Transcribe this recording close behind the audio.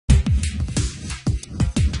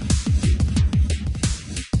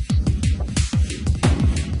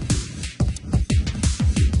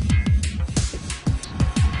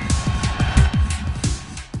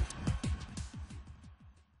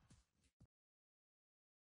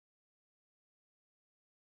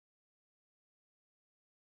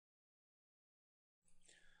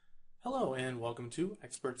Hello and welcome to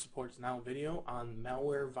Expert Supports Now video on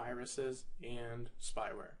malware, viruses, and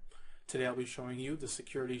spyware. Today I'll be showing you the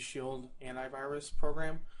Security Shield antivirus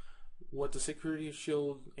program. What the Security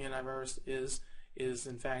Shield antivirus is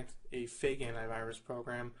in fact a fake antivirus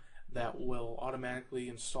program that will automatically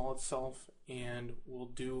install itself and will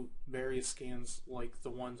do various scans like the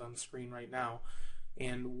ones on the screen right now.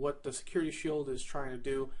 And what the Security Shield is trying to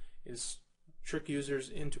do is trick users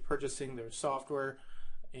into purchasing their software,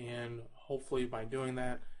 and hopefully by doing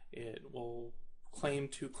that it will claim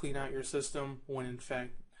to clean out your system when in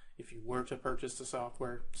fact if you were to purchase the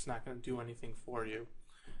software it's not going to do anything for you.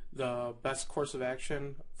 The best course of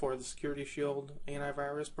action for the Security Shield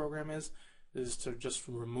antivirus program is to just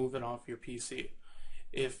remove it off your PC.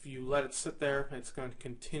 If you let it sit there, it's going to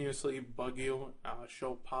continuously bug you,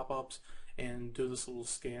 show pop-ups, and do this little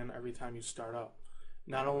scan every time you start up.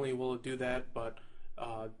 Not only will it do that, but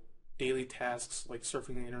daily tasks like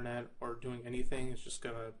surfing the internet or doing anything is just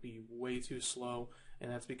going to be way too slow,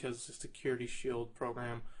 and that's because the Security Shield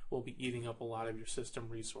program will be eating up a lot of your system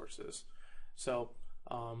resources. So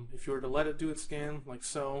if you were to let it do its scan like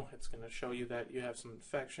so, it's going to show you that you have some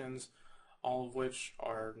infections, all of which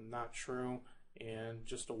are not true and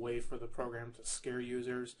just a way for the program to scare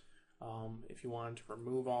users. If you wanted to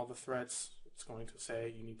remove all the threats, it's going to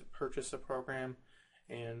say you need to purchase a program,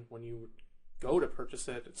 and when you go to purchase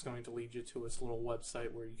it, it's going to lead you to this little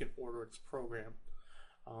website where you can order its program.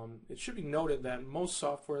 It should be noted that most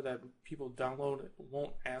software that people download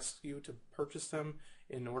won't ask you to purchase them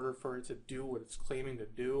in order for it to do what it's claiming to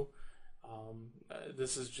do.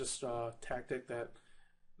 This is just a tactic that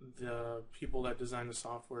the people that design the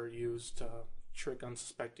software use to trick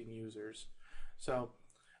unsuspecting users. So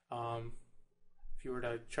if you were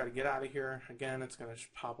to try to get out of here, again, it's going to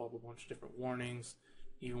pop up a bunch of different warnings.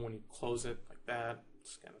 Even when you close it like that,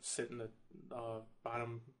 it's going to sit in the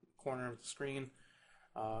bottom corner of the screen.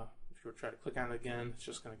 If you were to try to click on it again, it's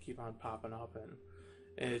just going to keep on popping up,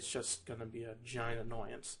 and it's just going to be a giant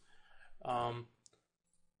annoyance.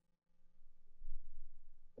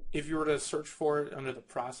 If you were to search for it under the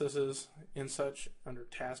processes and such, under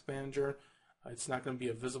Task Manager, it's not going to be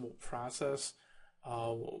a visible process.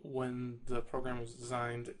 When the program was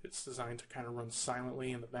designed, it's designed to kind of run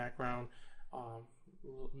silently in the background,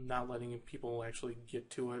 not letting people actually get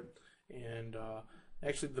to it. And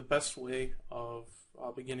actually the best way of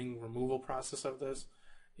beginning removal process of this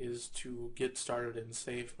is to get started in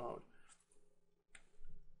safe mode.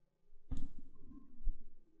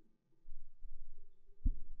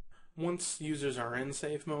 Once users are in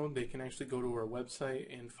safe mode, they can actually go to our website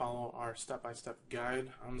and follow our step-by-step guide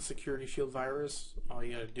on the Security Shield virus. All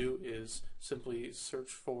you gotta do is simply search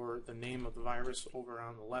for the name of the virus over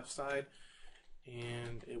on the left side,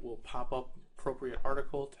 and it will pop up appropriate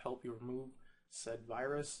article to help you remove said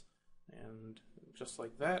virus. And just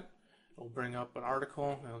like that, it'll bring up an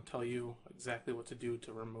article and it'll tell you exactly what to do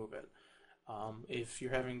to remove it. If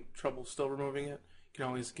you're having trouble still removing it, you can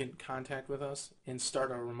always get in contact with us and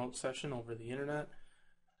start a remote session over the internet,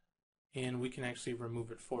 and we can actually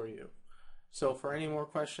remove it for you. So for any more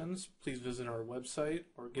questions, please visit our website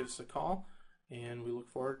or give us a call, and we look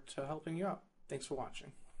forward to helping you out. Thanks for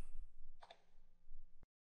watching.